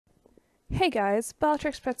Hey guys,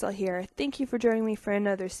 Bellatrix Pretzel here. Thank you for joining me for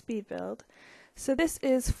another speed build. So this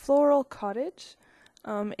is Flaural Cottage.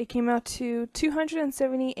 It came out to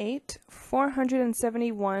 278,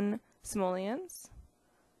 471 simoleons.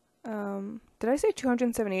 Did I say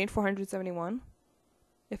 278, 471?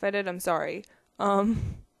 If I did, I'm sorry.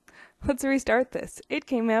 Let's restart this. It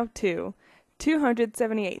came out to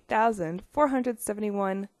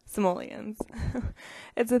 278,471 simoleons.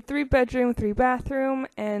 It's a 3-bedroom, 3-bathroom,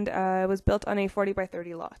 and it was built on a 40 by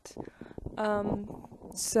 30 lot.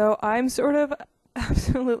 So I'm sort of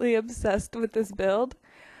absolutely obsessed with this build.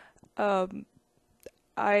 The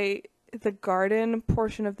garden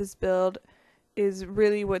portion of this build is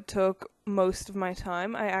really what took most of my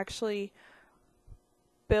time. I actually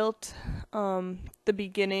built the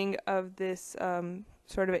beginning of this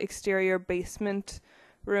sort of exterior basement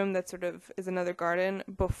room that sort of is another garden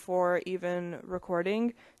before even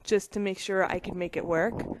recording, just to make sure I could make it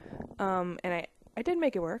work. And I did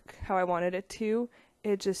make it work how I wanted it to.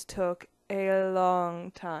 It just took a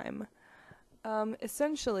long time.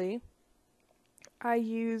 Essentially, I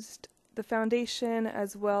used the foundation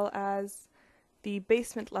as well as the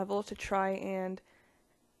basement level to try and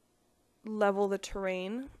level the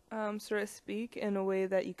terrain, so to speak, in a way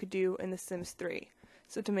that you could do in The Sims 3.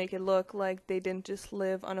 So to make it look like they didn't just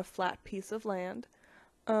live on a flat piece of land.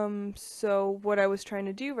 So what I was trying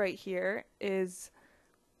to do right here is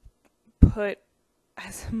put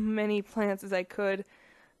as many plants as I could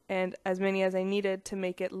and as many as I needed to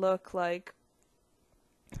make it look like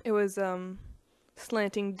it was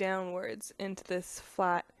slanting downwards into this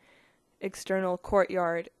flat external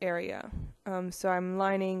courtyard area. So I'm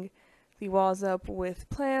lining the walls up with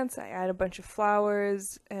plants. I add a bunch of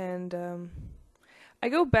flowers, and I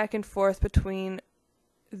go back and forth between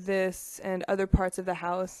this and other parts of the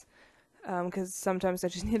house because sometimes I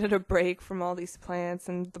just needed a break from all these plants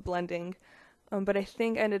and the blending. But I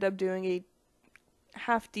think I ended up doing a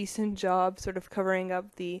half-decent job sort of covering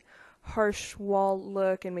up the harsh wall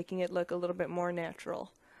look and making it look a little bit more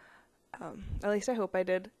natural. At least I hope I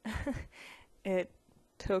did. It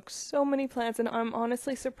took so many plants, and I'm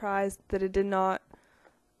honestly surprised that it did not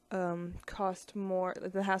cost more,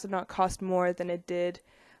 the house did not cost more than it did,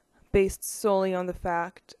 based solely on the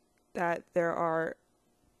fact that there are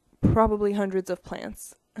probably hundreds of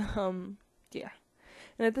plants. Yeah.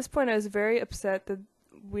 And at this point I was very upset that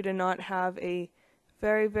we did not have a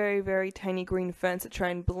very, very, very tiny green fence to try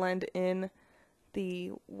and blend in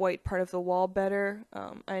the white part of the wall better.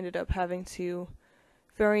 I ended up having to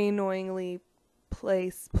very annoyingly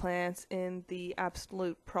place plants in the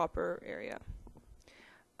absolute proper area.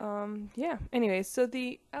 Yeah, anyways, so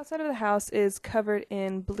the outside of the house is covered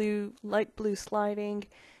in blue, light blue sliding,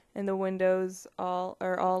 and the windows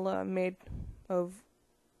are all made of,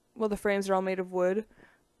 well, the frames are all made of wood.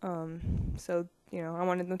 So, you know, I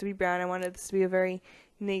wanted them to be brown. I wanted this to be a very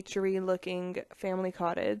naturey looking family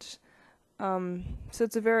cottage. So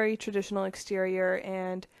it's a very traditional exterior,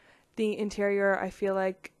 and the interior, I feel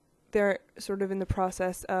like they're sort of in the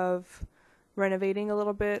process of renovating a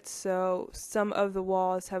little bit, so some of the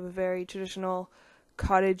walls have a very traditional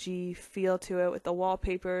cottagey feel to it with the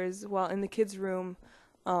wallpapers, while in the kids' room,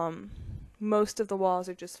 most of the walls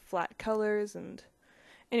are just flat colors. And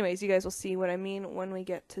anyways, you guys will see what I mean when we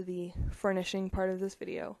get to the furnishing part of this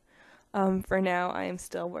video. For now, I am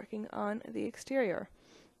still working on the exterior.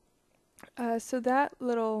 So that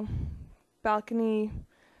little balcony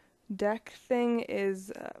deck thing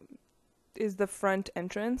is the front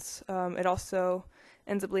entrance. It also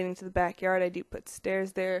ends up leading to the backyard. I do put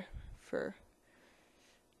stairs there for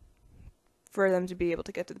them to be able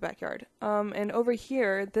to get to the backyard. And over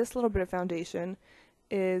here, this little bit of foundation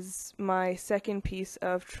is my second piece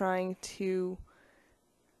of trying to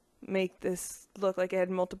make this look like it had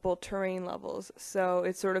multiple terrain levels. So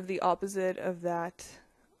it's sort of the opposite of that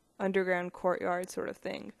underground courtyard sort of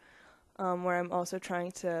thing. Where I'm also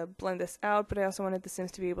trying to blend this out, but I also wanted the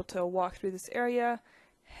Sims to be able to walk through this area,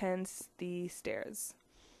 hence the stairs.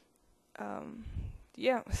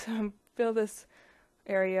 Yeah, so I fill this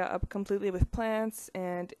area up completely with plants,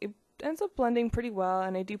 and it ends up blending pretty well,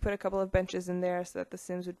 and I do put a couple of benches in there so that the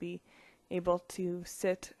Sims would be able to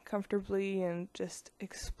sit comfortably and just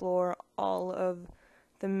explore all of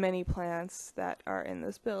the many plants that are in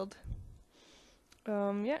this build.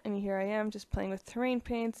 Yeah, and here I am just playing with terrain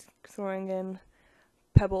paints, throwing in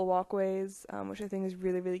pebble walkways, which I think is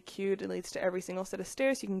really, really cute. It leads to every single set of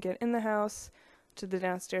stairs you can get in the house, to the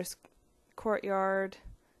downstairs courtyard,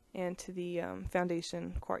 and to the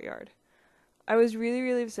foundation courtyard. I was really,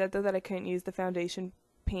 really upset though that I couldn't use the foundation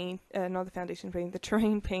paint, not the foundation paint, the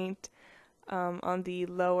terrain paint on the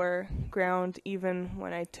lower ground even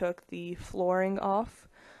when I took the flooring off.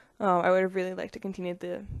 I would have really liked to continue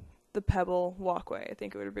the pebble walkway. I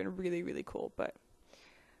think it would have been really, really cool, but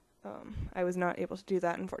I was not able to do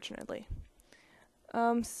that, unfortunately.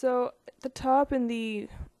 So the top in the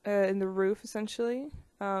roof, essentially,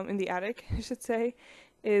 in the attic, I should say,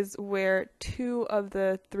 is where 2 of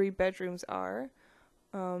the 3 bedrooms are.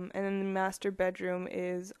 And then the master bedroom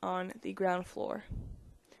is on the ground floor,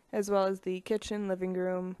 as well as the kitchen, living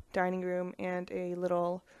room, dining room, and a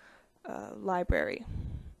little library.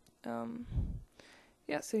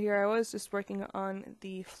 Yeah, so here I was just working on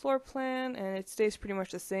the floor plan, and it stays pretty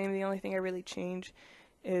much the same. The only thing I really change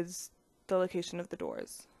is the location of the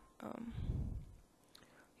doors.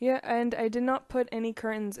 Yeah, and I did not put any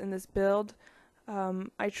curtains in this build.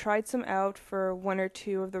 I tried some out for 1 or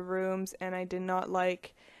 2 of the rooms, and I did not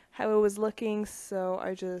like how it was looking, so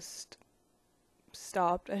I just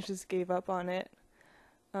stopped. I just gave up on it.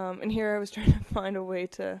 And here I was trying to find a way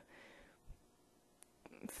to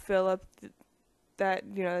fill up that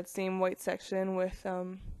same white section with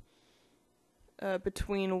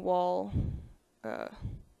between wall. I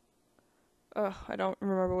don't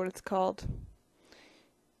remember what it's called.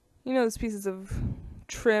 Those pieces of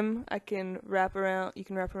trim you can wrap around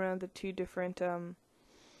the 2 different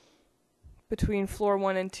between floor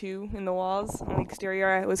 1 and 2 in the walls on the exterior.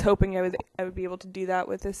 I was hoping I would be able to do that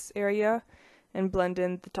with this area and blend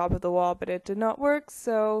in the top of the wall, but it did not work,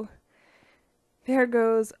 so there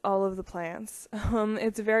goes all of the plants.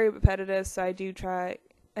 It's very repetitive, so I do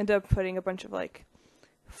end up putting a bunch of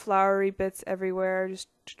flowery bits everywhere just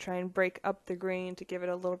to try and break up the green to give it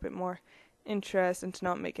a little bit more interest and to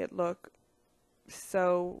not make it look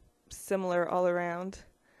so similar all around.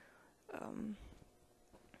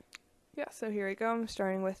 Yeah, so here we go. I'm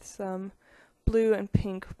starting with some blue and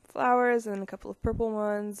pink flowers and a couple of purple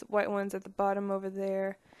ones, white ones at the bottom over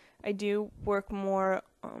there. I do work more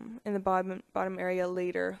in the bottom area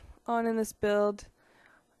later on in this build,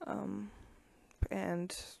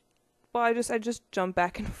 and I just jump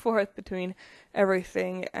back and forth between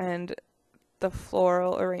everything and the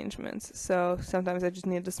floral arrangements. So sometimes I just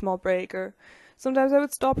needed a small break, or sometimes I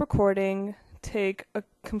would stop recording, take a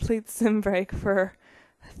complete sim break for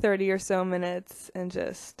 30 or so minutes, and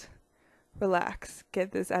just relax,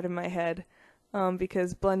 get this out of my head,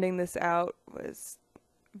 because blending this out was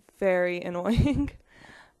very annoying.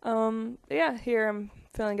 Yeah, here I'm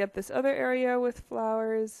filling up this other area with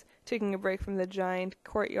flowers, taking a break from the giant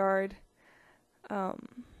courtyard. Trying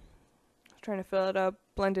to fill it up,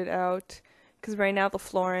 blend it out, because right now the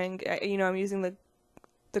flooring, I'm using the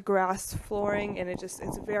grass flooring, and it's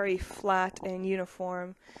very flat and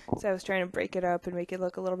uniform, so I was trying to break it up and make it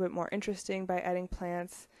look a little bit more interesting by adding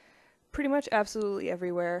plants pretty much absolutely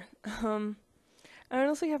everywhere. I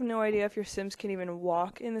honestly have no idea if your Sims can even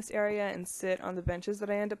walk in this area and sit on the benches that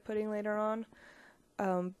I end up putting later on.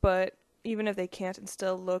 But even if they can't, it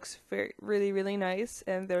still looks really, really nice.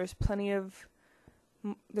 And there's plenty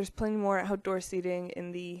more outdoor seating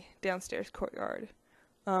in the downstairs courtyard,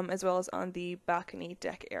 as well as on the balcony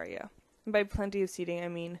deck area. And by plenty of seating, I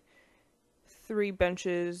mean 3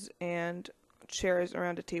 benches and chairs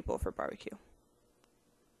around a table for barbecue.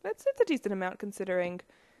 It's a decent amount considering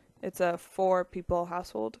it's a 4-people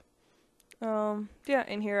household. Yeah,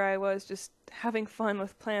 and here I was just having fun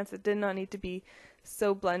with plants that did not need to be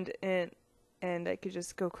so blended in, and I could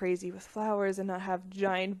just go crazy with flowers and not have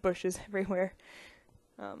giant bushes everywhere.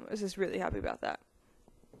 I was just really happy about that.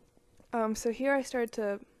 So here I started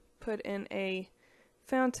to put in a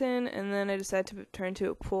fountain, and then I decided to turn into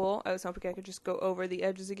a pool. I was hoping I could just go over the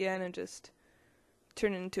edges again and just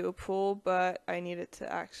turn it into a pool, but I needed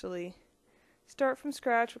to actually start from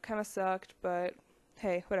scratch, what kind of sucked, but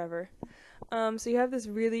hey, whatever. So you have this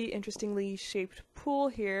really interestingly shaped pool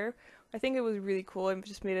here. I think it was really cool. It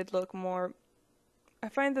just made it look more... I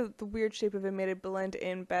find that the weird shape of it made it blend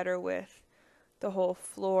in better with the whole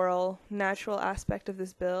floral, natural aspect of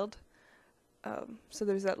this build. So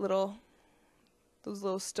there's those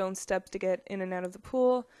little stone steps to get in and out of the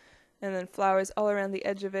pool, and then flowers all around the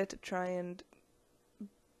edge of it to try and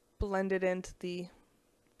blend it into the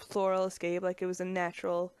floral escape like it was a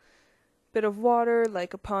natural bit of water,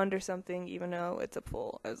 like a pond or something, even though it's a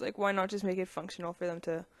pool. I was like, why not just make it functional for them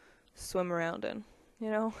to swim around in,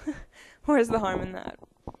 Where's the harm in that?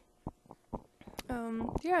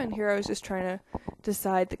 Yeah, and here I was just trying to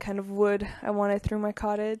decide the kind of wood I wanted through my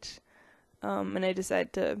cottage, and I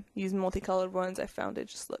decided to use multicolored ones. I found it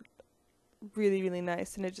just looked really, really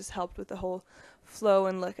nice, and it just helped with the whole flow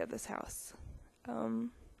and look of this house.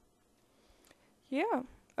 Yeah.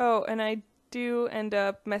 Oh, and I do end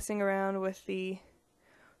up messing around with the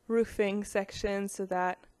roofing section so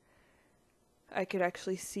that I could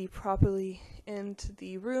actually see properly into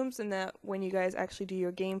the rooms, and that when you guys actually do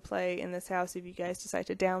your gameplay in this house, if you guys decide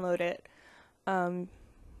to download it,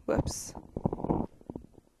 whoops.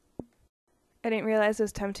 I didn't realize it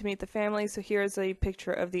was time to meet the family, so here's a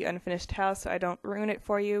picture of the unfinished house so I don't ruin it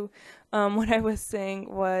for you. What I was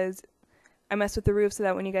saying was I messed with the roof so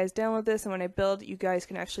that when you guys download this and when I build, you guys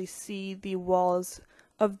can actually see the walls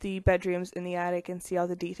of the bedrooms in the attic and see all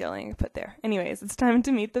the detailing I put there. Anyways, it's time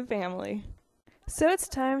to meet the family. So it's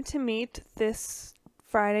time to meet this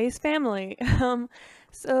Friday's family.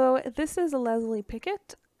 So this is Leslie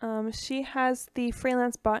Pickett. She has the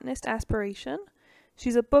freelance botanist aspiration.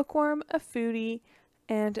 She's a bookworm, a foodie,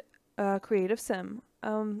 and a creative sim.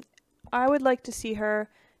 I would like to see her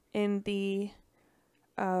in the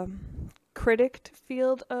critic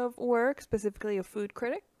field of work, specifically a food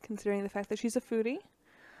critic, considering the fact that she's a foodie,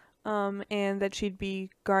 and that she'd be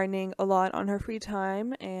gardening a lot on her free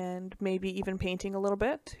time and maybe even painting a little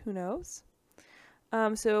bit. Who knows?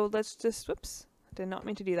 So let's just, whoops, did not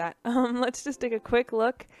mean to do that. Let's just take a quick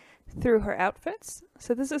look through her outfits.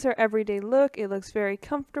 So this is her everyday look. It looks very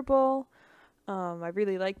comfortable. I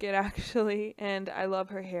really like it actually, and I love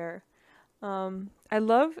her hair. I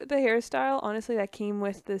love the hairstyle, honestly, that came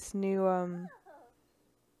with this new,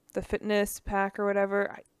 the fitness pack or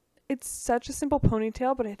whatever. It's such a simple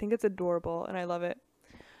ponytail, but I think it's adorable, and I love it.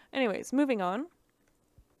 Anyways, moving on.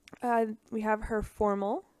 We have her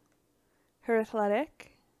formal, her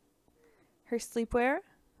athletic, her sleepwear,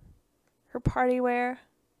 her party wear,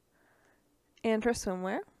 and her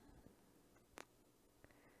swimwear.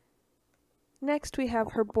 Next, we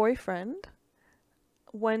have her boyfriend,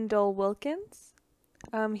 Wendell Wilkins.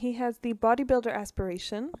 He has the bodybuilder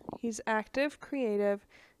aspiration. He's active, creative,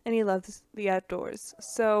 and he loves the outdoors.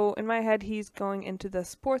 So in my head, he's going into the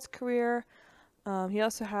sports career. He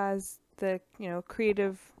also has the,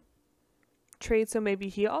 creative trade, so maybe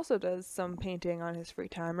he also does some painting on his free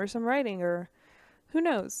time or some writing, or who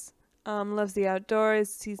knows. Loves the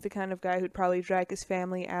outdoors. He's the kind of guy who'd probably drag his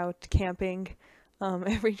family out camping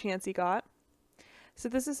every chance he got. So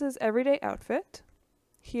this is his everyday outfit.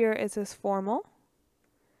 Here is his formal,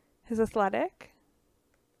 his athletic,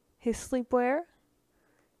 his sleepwear,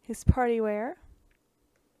 his party wear,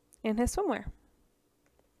 and his swimwear.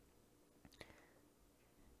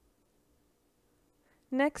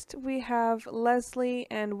 Next, we have Leslie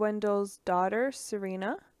and Wendell's daughter,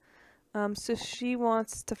 Serena. So she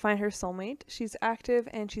wants to find her soulmate. She's active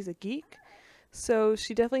and she's a geek. So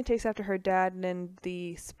she definitely takes after her dad in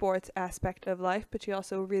the sports aspect of life, but she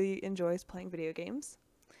also really enjoys playing video games.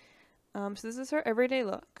 So this is her everyday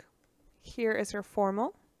look. Here is her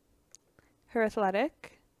formal, her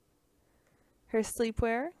athletic, her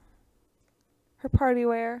sleepwear, her party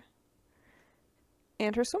wear,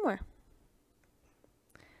 and her swimwear.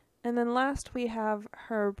 And then last we have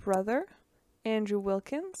her brother, Andrew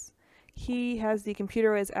Wilkins. He has the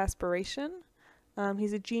computer as aspiration.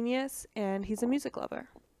 He's a genius and he's a music lover.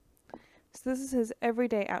 So this is his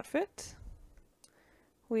everyday outfit.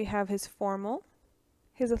 We have his formal,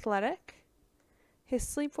 his athletic, his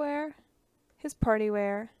sleepwear, his party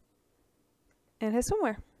wear, and his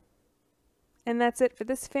swimwear. And that's it for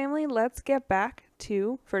this family. Let's get back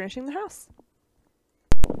to furnishing the house.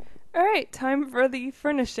 Alright, time for the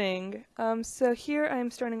furnishing. So here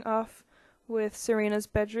I'm starting off with Serena's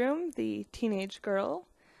bedroom, the teenage girl.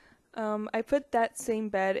 I put that same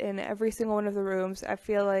bed in every single one of the rooms. I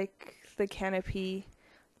feel like the canopy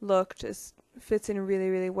look just fits in really,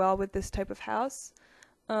 really well with this type of house.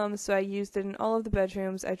 So I used it in all of the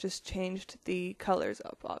bedrooms. I just changed the colors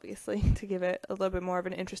up, obviously, to give it a little bit more of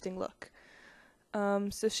an interesting look.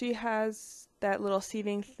 So she has that little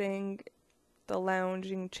seating thing, the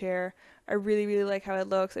lounging chair. I really, really like how it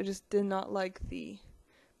looks. I just did not like the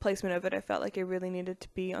placement of it. I felt like it really needed to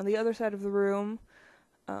be on the other side of the room.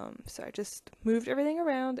 So I just moved everything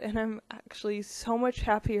around, and I'm actually so much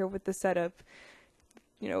happier with the setup.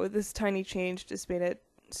 With this tiny change, just made it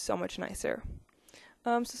so much nicer.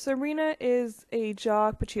 So Serena is a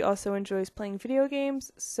jock, but she also enjoys playing video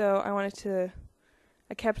games, so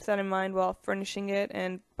I kept that in mind while furnishing it,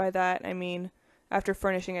 and by that I mean after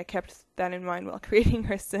furnishing, I kept that in mind while creating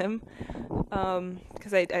her sim,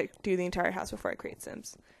 because I do the entire house before I create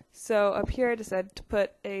sims. So up here I decided to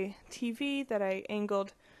put a TV that I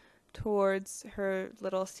angled towards her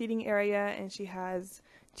little seating area, and she has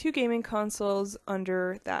 2 gaming consoles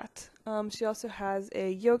under that. She also has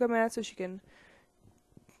a yoga mat so she can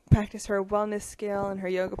practice her wellness skill and her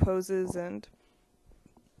yoga poses, and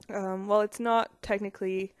while it's not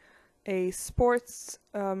technically a sports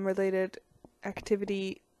related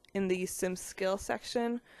activity, in the sim skill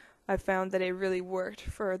section, I found that it really worked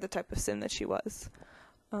for the type of sim that she was.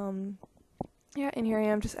 And here I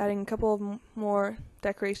am just adding a couple of more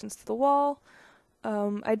decorations to the wall.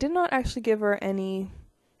 I did not actually give her any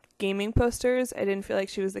gaming posters. I didn't feel like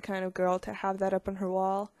she was the kind of girl to have that up on her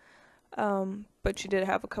wall. But she did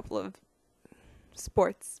have a couple of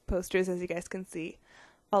sports posters, as you guys can see,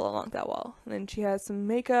 all along that wall. And then she has some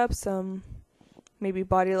makeup, some maybe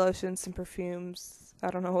body lotion, some perfumes, I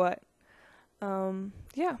don't know what.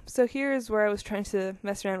 So here's where I was trying to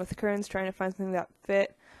mess around with the curtains, trying to find something that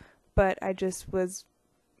fit, but I just was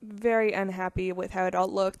very unhappy with how it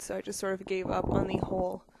all looked, so I just sort of gave up on the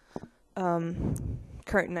whole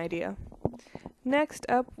curtain idea. Next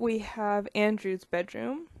up, we have Andrew's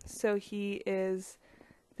bedroom. So he is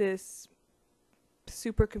this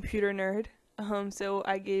supercomputer nerd. So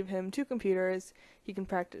I gave him 2 computers. He can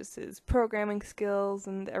practice his programming skills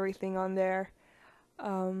and everything on there.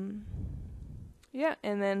 And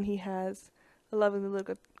then he has a lovely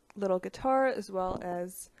little guitar, as well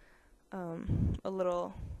as a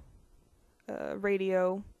little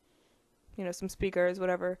radio, some speakers,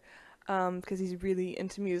 whatever, because he's really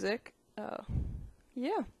into music.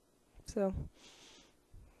 So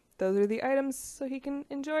those are the items so he can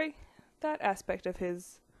enjoy that aspect of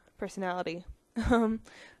his personality.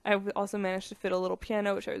 I also managed to fit a little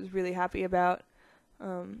piano, which I was really happy about.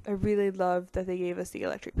 I really loved that they gave us the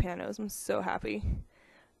electric pianos. I'm so happy.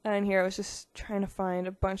 And here I was just trying to find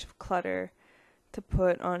a bunch of clutter to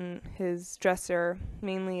put on his dresser,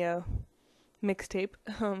 mainly a mixtape,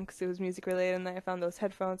 because it was music related, and then I found those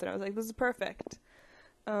headphones, and I was like, this is perfect.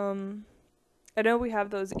 I know we have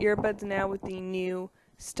those earbuds now with the new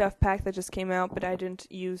stuff pack that just came out, but I didn't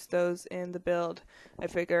use those in the build. I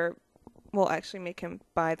figure we'll actually make him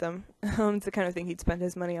buy them. It's the kind of thing he'd spend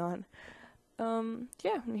his money on. And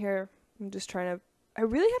here I'm just trying to... I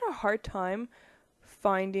really had a hard time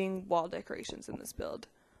finding wall decorations in this build.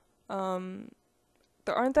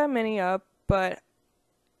 There aren't that many up, but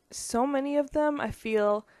so many of them I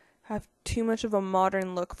feel have too much of a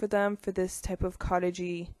modern look for them for this type of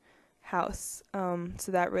cottagey house.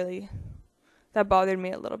 So that bothered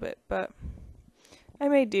me a little bit, but I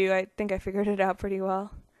may do. I think I figured it out pretty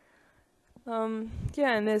well. In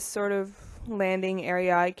this sort of landing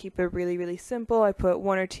area, I keep it really, really simple. I put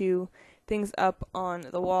 1 or 2 things up on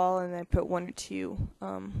the wall, and I put 1 or 2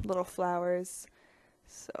 little flowers.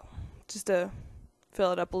 So just to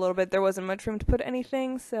fill it up a little bit. There wasn't much room to put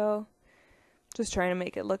anything, so just trying to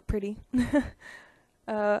make it look pretty.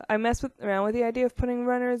 I mess around with the idea of putting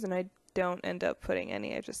runners, and I don't end up putting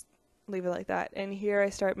any. I just leave it like that. And here I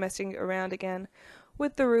start messing around again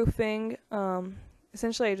with the roofing.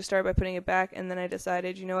 Essentially, I just started by putting it back, and then I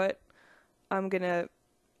decided, you know what, I'm going to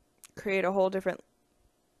create a whole different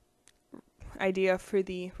idea for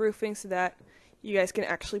the roofing so that you guys can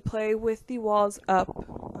actually play with the walls up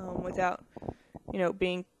without,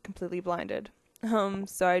 being completely blinded.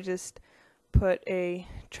 So I just put a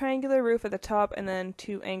triangular roof at the top and then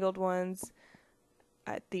 2 angled ones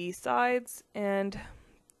at the sides, and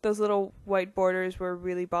those little white borders were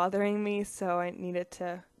really bothering me, so I needed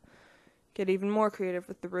to get even more creative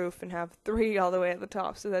with the roof and have 3 all the way at the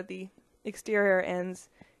top so that the exterior ends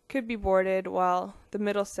could be boarded while the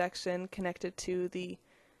middle section connected to the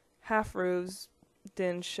half roofs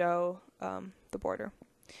didn't show the border.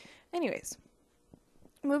 Anyways,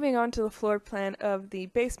 moving on to the floor plan of the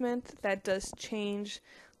basement. That does change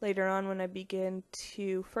later on when I begin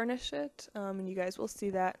to furnish it, and you guys will see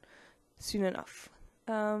that soon enough.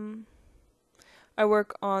 I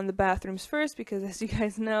work on the bathrooms first because, as you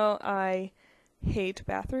guys know, I hate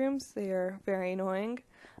bathrooms. They are very annoying.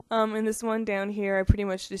 In this one down here, I pretty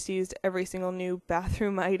much just used every single new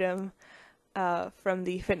bathroom item from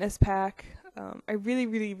the fitness pack. I really,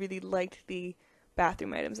 really, really liked the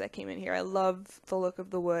bathroom items that came in here. I love the look of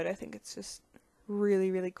the wood. I think it's just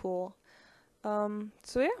really, really cool. I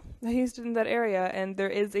used it in that area, and there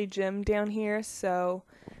is a gym down here, so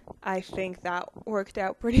I think that worked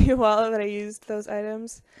out pretty well that I used those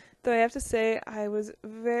items. Though I have to say, I was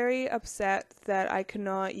very upset that I could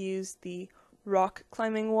not use the rock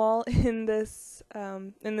climbing wall in this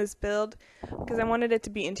build, because I wanted it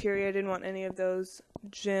to be interior. I didn't want any of those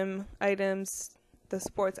gym items, the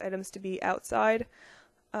sports items, to be outside.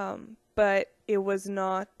 But it was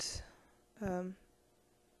not...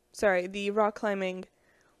 the rock climbing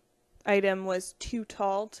item was too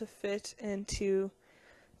tall to fit into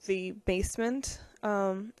the basement.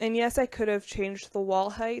 And yes, I could have changed the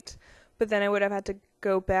wall height, but then I would have had to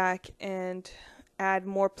go back and add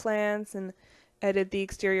more plants and edit the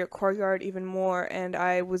exterior courtyard even more, and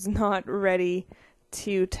I was not ready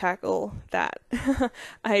to tackle that.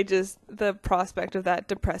 The prospect of that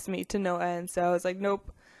depressed me to no end. So I was like,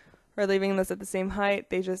 nope, we're leaving this at the same height.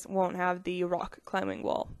 They just won't have the rock climbing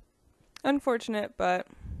wall. Unfortunate, but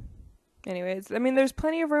anyways, I mean, there's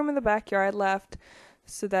plenty of room in the backyard left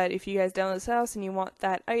so that if you guys download this house and you want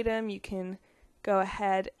that item, you can go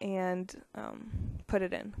ahead and put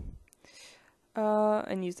it in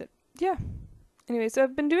and use it. Yeah. Anyway, so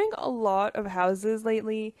I've been doing a lot of houses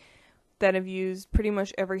lately that have used pretty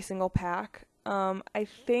much every single pack. I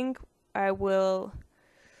think I will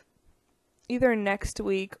either next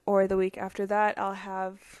week or the week after that, I'll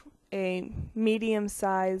have a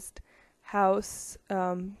medium-sized house,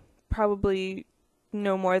 probably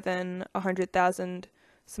no more than 100,000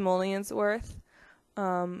 simoleons worth.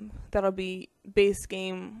 That'll be base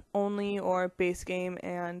game only or base game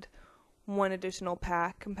and one additional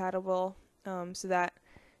pack compatible, so that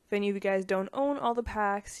if any of you guys don't own all the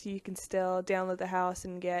packs, you can still download the house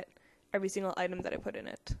and get every single item that I put in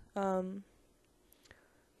it.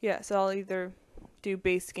 Yeah, so I'll either do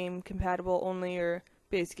base game compatible only or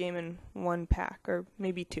base game in one pack, or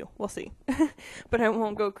maybe two. We'll see. But I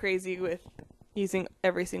won't go crazy with using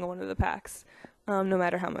every single one of the packs, no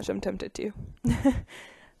matter how much I'm tempted to.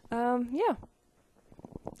 Yeah.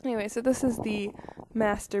 Anyway, so this is the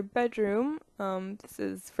master bedroom. This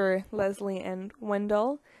is for Leslie and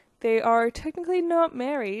Wendell. They are technically not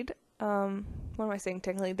married. What am I saying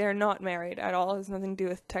technically? They're not married at all. It has nothing to do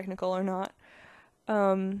with technical or not.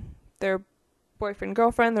 They're boyfriend,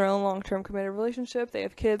 girlfriend. They're in a long-term committed relationship. They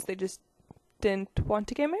have kids. They just didn't want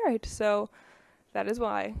to get married. So that is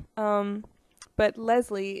why. But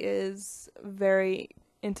Leslie is very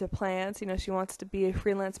into plants. You know, she wants to be a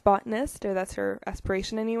freelance botanist, or that's her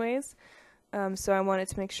aspiration anyways. So I wanted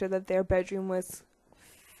to make sure that their bedroom was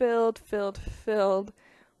filled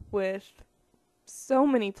with so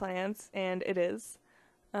many plants, and it is.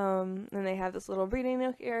 And they have this little reading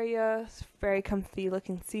nook area, very comfy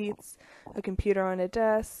looking seats, a computer on a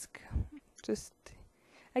desk.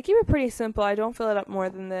 I keep it pretty simple. I don't fill it up more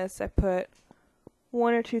than this. I put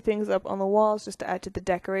one or two things up on the walls just to add to the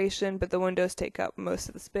decoration, but the windows take up most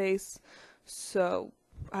of the space. So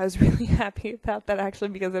I was really happy about that, actually,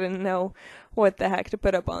 because I didn't know what the heck to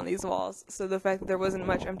put up on these walls. So the fact that there wasn't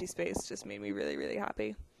much empty space just made me really, really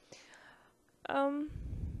happy.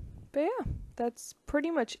 But yeah, that's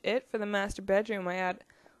pretty much it for the master bedroom. I add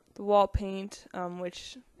the wall paint,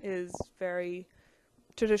 which is very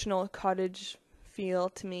traditional cottage feel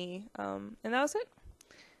to me, and that was it.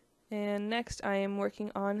 And next I am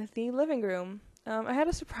working on the living room. I had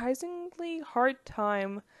a surprisingly hard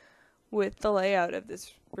time with the layout of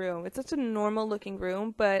this room. It's such a normal looking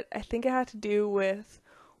room, but I think it had to do with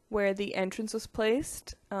where the entrance was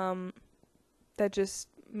placed. That just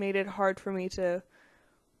made it hard for me to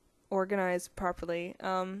organize properly.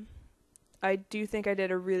 I do think I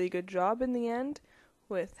did a really good job in the end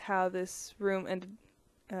with how this room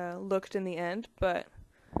looked in the end, but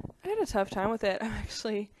I had a tough time with it. I'm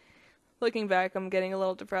actually, looking back, I'm getting a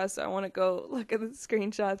little depressed. So I want to go look at the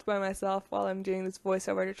screenshots by myself while I'm doing this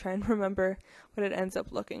voiceover to try and remember what it ends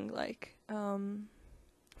up looking like.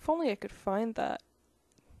 If only I could find that.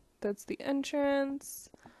 That's the entrance.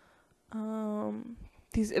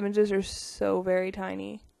 These images are so very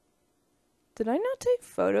tiny. Did I not take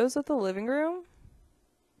photos of the living room?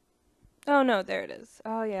 Oh no, there it is.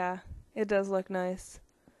 Oh yeah, it does look nice.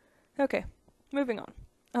 Okay, moving on.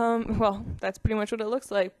 Well, that's pretty much what it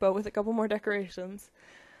looks like, but with a couple more decorations.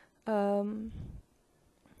 Yeah,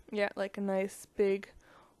 like a nice big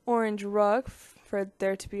orange rug for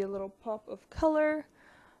there to be a little pop of color.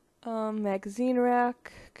 Magazine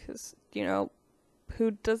rack, because, you know,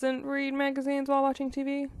 who doesn't read magazines while watching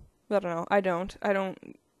TV? I don't know. I don't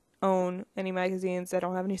own any magazines. I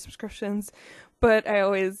don't have any subscriptions, but I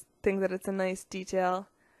always think that it's a nice detail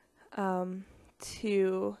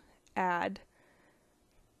to add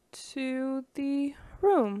to the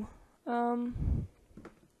room.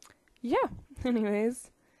 Yeah.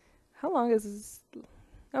 Anyways, how long is this?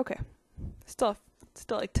 Okay, still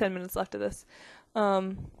like 10 minutes left of this.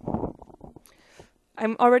 I'm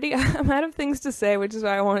out of things to say, which is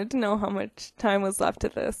why I wanted to know how much time was left to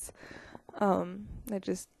this. I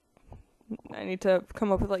need to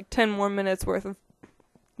come up with like 10 more minutes worth of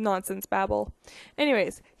nonsense babble.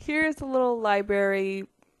 Anyways, here's a little library,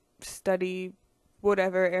 study,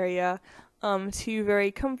 whatever area. Two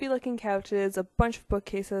very comfy looking couches, a bunch of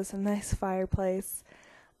bookcases, a nice fireplace.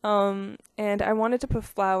 And I wanted to put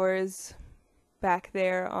flowers back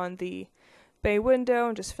there on the bay window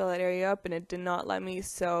and just fill that area up, and it did not let me,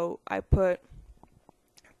 so I put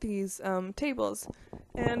these tables.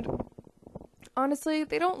 And honestly,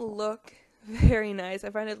 they don't look very nice. I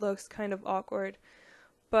find it looks kind of awkward,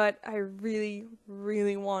 but I really,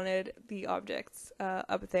 really wanted the objects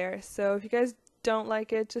up there. So if you guys don't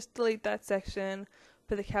like it, just delete that section,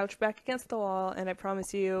 put the couch back against the wall, and I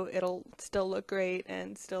promise you it'll still look great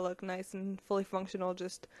and still look nice and fully functional,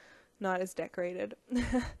 just not as decorated.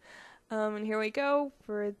 And here we go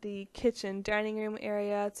for the kitchen dining room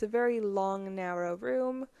area. It's a very long, narrow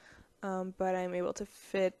room, but I'm able to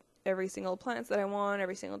fit every single appliance that I want,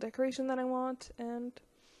 every single decoration that I want, and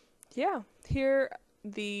yeah, here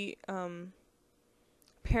the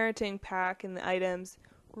parenting pack and the items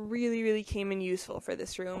really, really came in useful for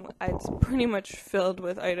this room. It's pretty much filled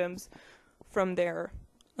with items from there,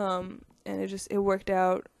 and it worked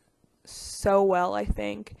out so well. I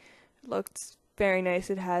think it looked very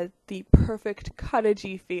nice. It had the perfect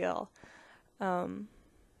cottagey feel.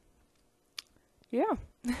 Yeah.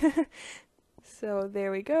 So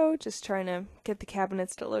there we go, just trying to get the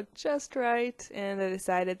cabinets to look just right, and I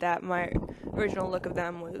decided that my original look of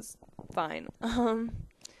them was fine.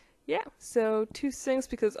 Yeah, so 2 sinks,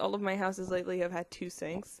 because all of my houses lately have had 2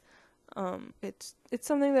 sinks. It's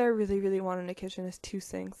something that I really, really want in a kitchen, is 2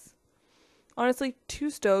 sinks. Honestly, 2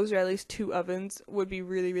 stoves or at least 2 ovens would be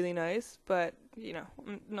really, really nice, but, you know,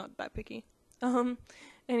 I'm not that picky.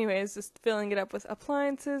 Anyways, just filling it up with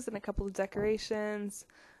appliances and a couple of decorations.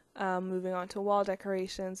 Moving on to wall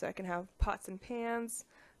decorations, so I can have pots and pans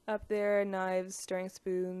up there, knives, stirring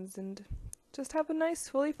spoons, and just have a nice,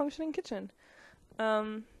 fully functioning kitchen.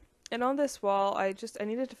 And on this wall, I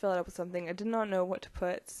needed to fill it up with something. I did not know what to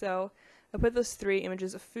put, so I put those 3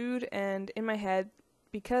 images of food, and in my head,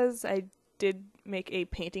 because I did make a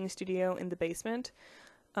painting studio in the basement,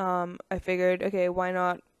 I figured, okay, why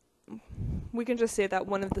not? We can just say that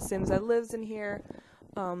one of the Sims that lives in here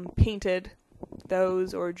painted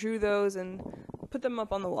those or drew those and put them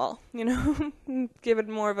up on the wall, you know? Give it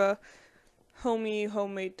more of a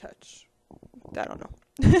homemade touch. I don't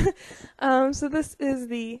know. So this is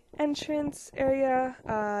the entrance area.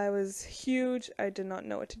 It was huge. I did not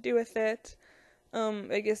know what to do with it.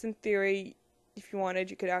 I guess in theory, if you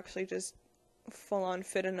wanted, you could actually just full on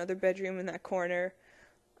fit another bedroom in that corner.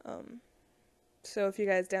 So if you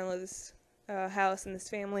guys download this house and this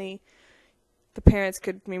family, the parents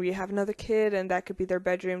could maybe have another kid, and that could be their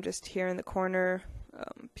bedroom just here in the corner,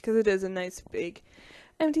 because it is a nice big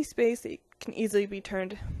empty space that can easily be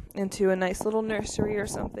turned into a nice little nursery or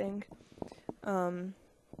something. And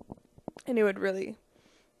it would really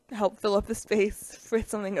help fill up the space with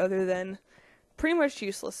something other than pretty much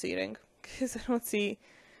useless seating, because I don't see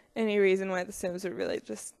any reason why the Sims would really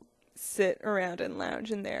just sit around and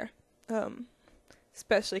lounge in there,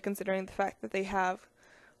 especially considering the fact that they have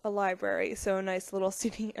a library, so a nice little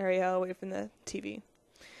seating area away from the TV.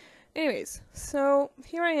 Anyways, so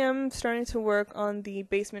here I am starting to work on the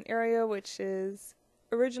basement area, which is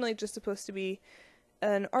originally just supposed to be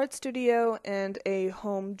an art studio and a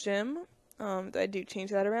home gym. I do change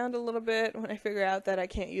that around a little bit when I figure out that I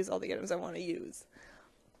can't use all the items I want to use.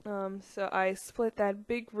 So I split that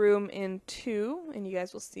big room in 2, and you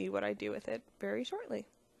guys will see what I do with it very shortly.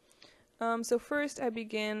 So first I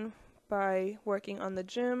begin by working on the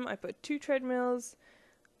gym. I put 2 treadmills,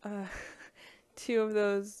 2 of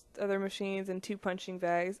those other machines, and 2 punching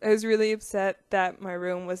bags. I was really upset that my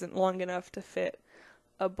room wasn't long enough to fit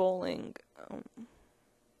a bowling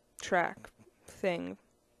track thing,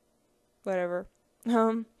 whatever.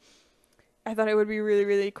 I thought it would be really,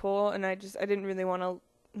 really cool, and I didn't really want to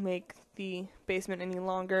make the basement any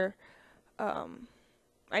longer.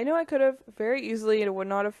 I know I could have very easily, it would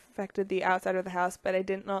not have affected the outside of the house, but I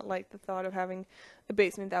did not like the thought of having a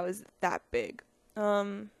basement that was that big.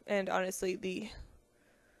 And honestly, the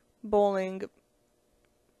bowling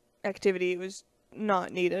activity was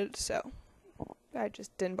not needed, so I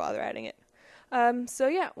just didn't bother adding it. So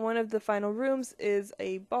yeah, one of the final rooms is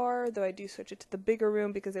a bar, though I do switch it to the bigger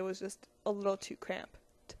room because it was just a little too cramped.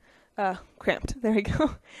 There we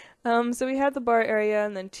go. So we had the bar area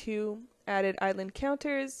and then 2 added island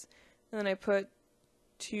counters, and then I put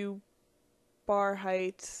 2 bar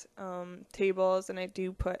height tables, and I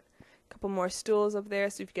do put a couple more stools up there,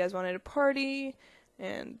 so if you guys wanted a party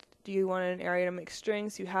and you wanted an area to make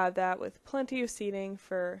drinks, you have that with plenty of seating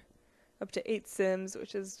for up to 8 Sims,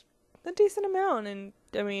 which is a decent amount. And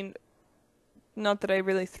I mean, not that I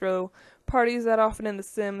really throw parties that often in The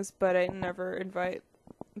Sims, but I never invite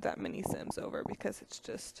that many Sims over because it's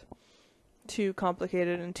just too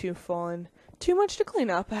complicated and too full and too much to clean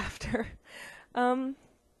up after.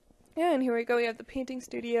 Yeah, and here we go. We have the painting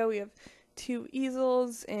studio. We have 2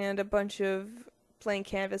 easels and a bunch of blank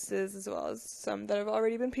canvases, as well as some that have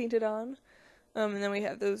already been painted on. And then we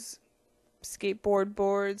have those skateboard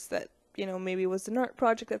boards that you know, maybe it was an art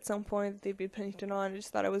project at some point that they'd be painted on. I just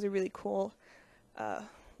thought it was a really cool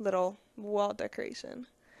little wall decoration.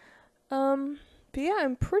 But yeah,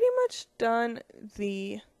 I'm pretty much done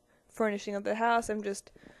the furnishing of the house.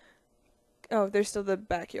 Oh, there's still the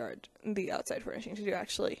backyard, the outside furnishing to do,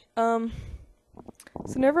 actually. So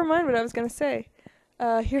never mind what I was going to say.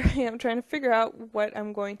 Here I am trying to figure out what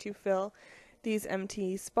I'm going to fill these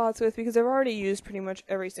empty spots with, because I've already used pretty much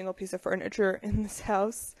every single piece of furniture in this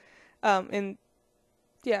house.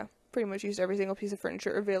 Pretty much used every single piece of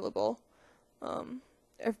furniture available.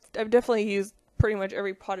 I've definitely used pretty much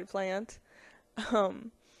every potted plant.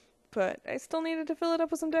 But I still needed to fill it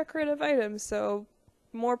up with some decorative items, so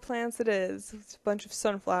more plants it is. It's a bunch of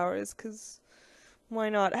sunflowers, because why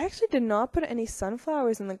not? I actually did not put any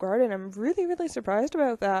sunflowers in the garden. I'm really, really surprised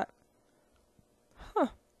about that.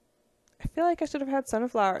 I feel like I should have had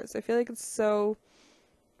sunflowers. I feel like it's so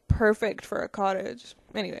perfect for a cottage.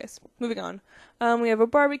 Anyways, moving on. We have a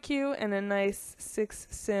barbecue and a nice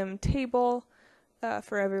 6-sim table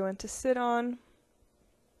for everyone to sit on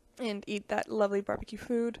and eat that lovely barbecue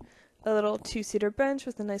food. A little 2-seater bench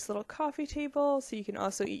with a nice little coffee table, so you can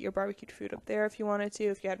also eat your barbecued food up there if you wanted to,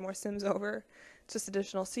 if you had more Sims over. Just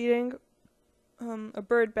additional seating. A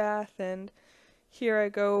bird bath, and here I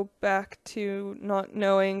go back to not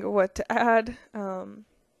knowing what to add.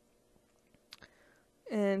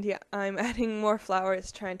 And yeah, I'm adding more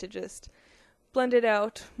flowers, trying to just blend it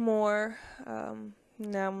out more.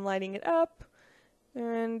 Now I'm lighting it up,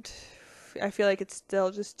 and I feel like it's still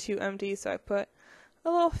just too empty, so I put a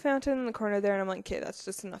little fountain in the corner there, and I'm like, okay, that's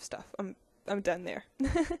just enough stuff. I'm done there.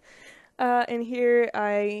 And here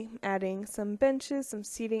I'm adding some benches, some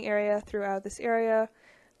seating area throughout this area.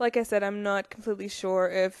 Like I said, I'm not completely sure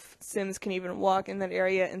if Sims can even walk in that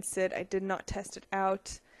area and sit. I did not test it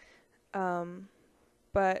out.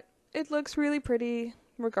 But it looks really pretty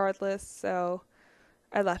regardless, so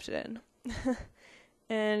I left it in.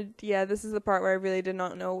 And yeah, this is the part where I really did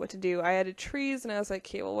not know what to do. I added trees, and I was like,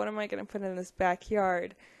 okay, well, what am I going to put in this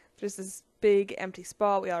backyard? There's this big empty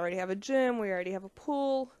spot. We already have a gym. We already have a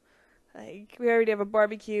pool. We already have a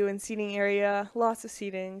barbecue and seating area. Lots of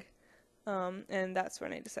seating. And that's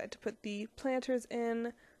when I decided to put the planters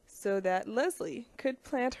in so that Leslie could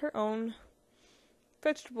plant her own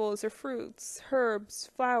vegetables or fruits, herbs,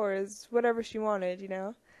 flowers, whatever she wanted, you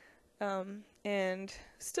know. And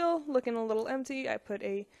still looking a little empty, I put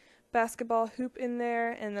a basketball hoop in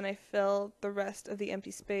there, and then I filled the rest of the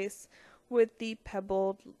empty space with the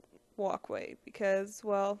pebbled walkway because,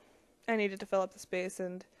 well, I needed to fill up the space,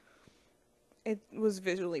 and it was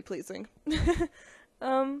visually pleasing. But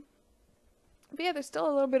yeah, there's still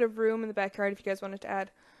a little bit of room in the backyard if you guys wanted to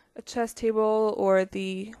add a chess table or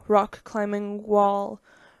the rock climbing wall,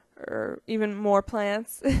 or even more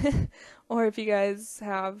plants. Or if you guys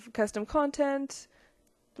have custom content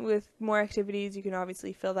with more activities, you can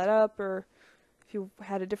obviously fill that up. Or if you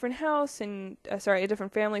had a different house and a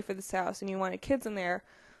different family for this house and you wanted kids in there,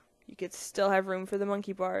 you could still have room for the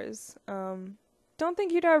monkey bars. Don't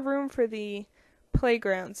think you'd have room for the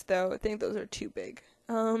playgrounds though. I think those are too big.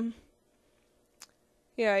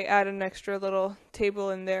 Yeah, I add an extra little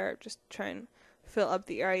table in there, just try and fill up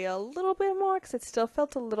the area a little bit more, because it still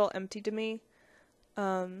felt a little empty to me.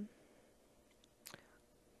 But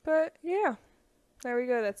yeah, there we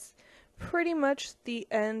go. That's pretty much the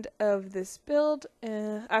end of this build.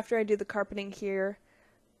 After I do the carpeting here,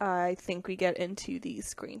 I think we get into the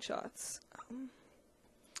screenshots.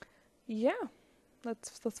 Yeah,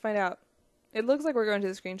 let's find out. It looks like we're going to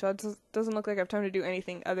the screenshots. It doesn't look like I have time to do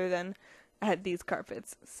anything other than add these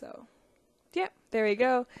carpets. So, yeah, there we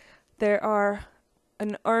go. There are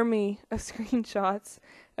an army of screenshots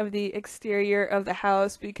of the exterior of the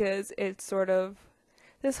house, because it's sort of,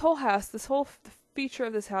 this whole feature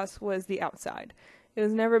of this house was the outside. It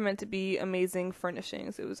was never meant to be amazing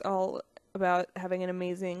furnishings. It was all about having an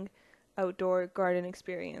amazing outdoor garden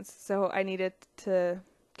experience. So I needed to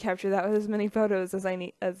capture that with as many photos as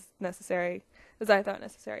I thought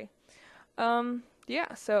necessary.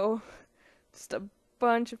 Yeah, so just a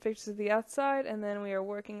bunch of pictures of the outside, and then we are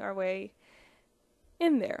working our way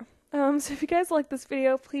in there. So if you guys like this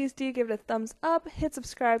video, please do give it a thumbs up, hit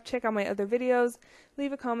subscribe, check out my other videos,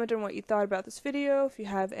 leave a comment on what you thought about this video. If you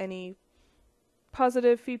have any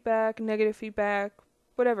positive feedback, negative feedback,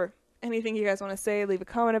 whatever, anything you guys want to say, leave a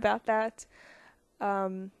comment about that.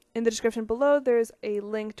 In the description below, there's a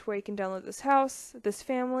link to where you can download this house, this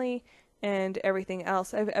family, and everything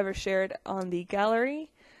else I've ever shared on the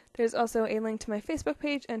gallery. There's also a link to my Facebook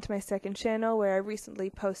page and to my second channel, where I recently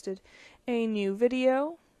posted a new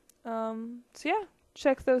video. So yeah,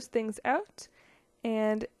 check those things out.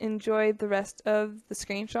 and enjoy the rest of the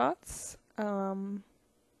screenshots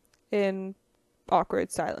in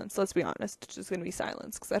awkward silence. Let's be honest, it's just going to be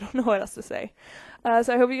silence because I don't know what else to say.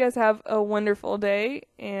 So I hope you guys have a wonderful day,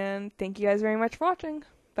 and thank you guys very much for watching.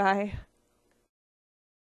 Bye.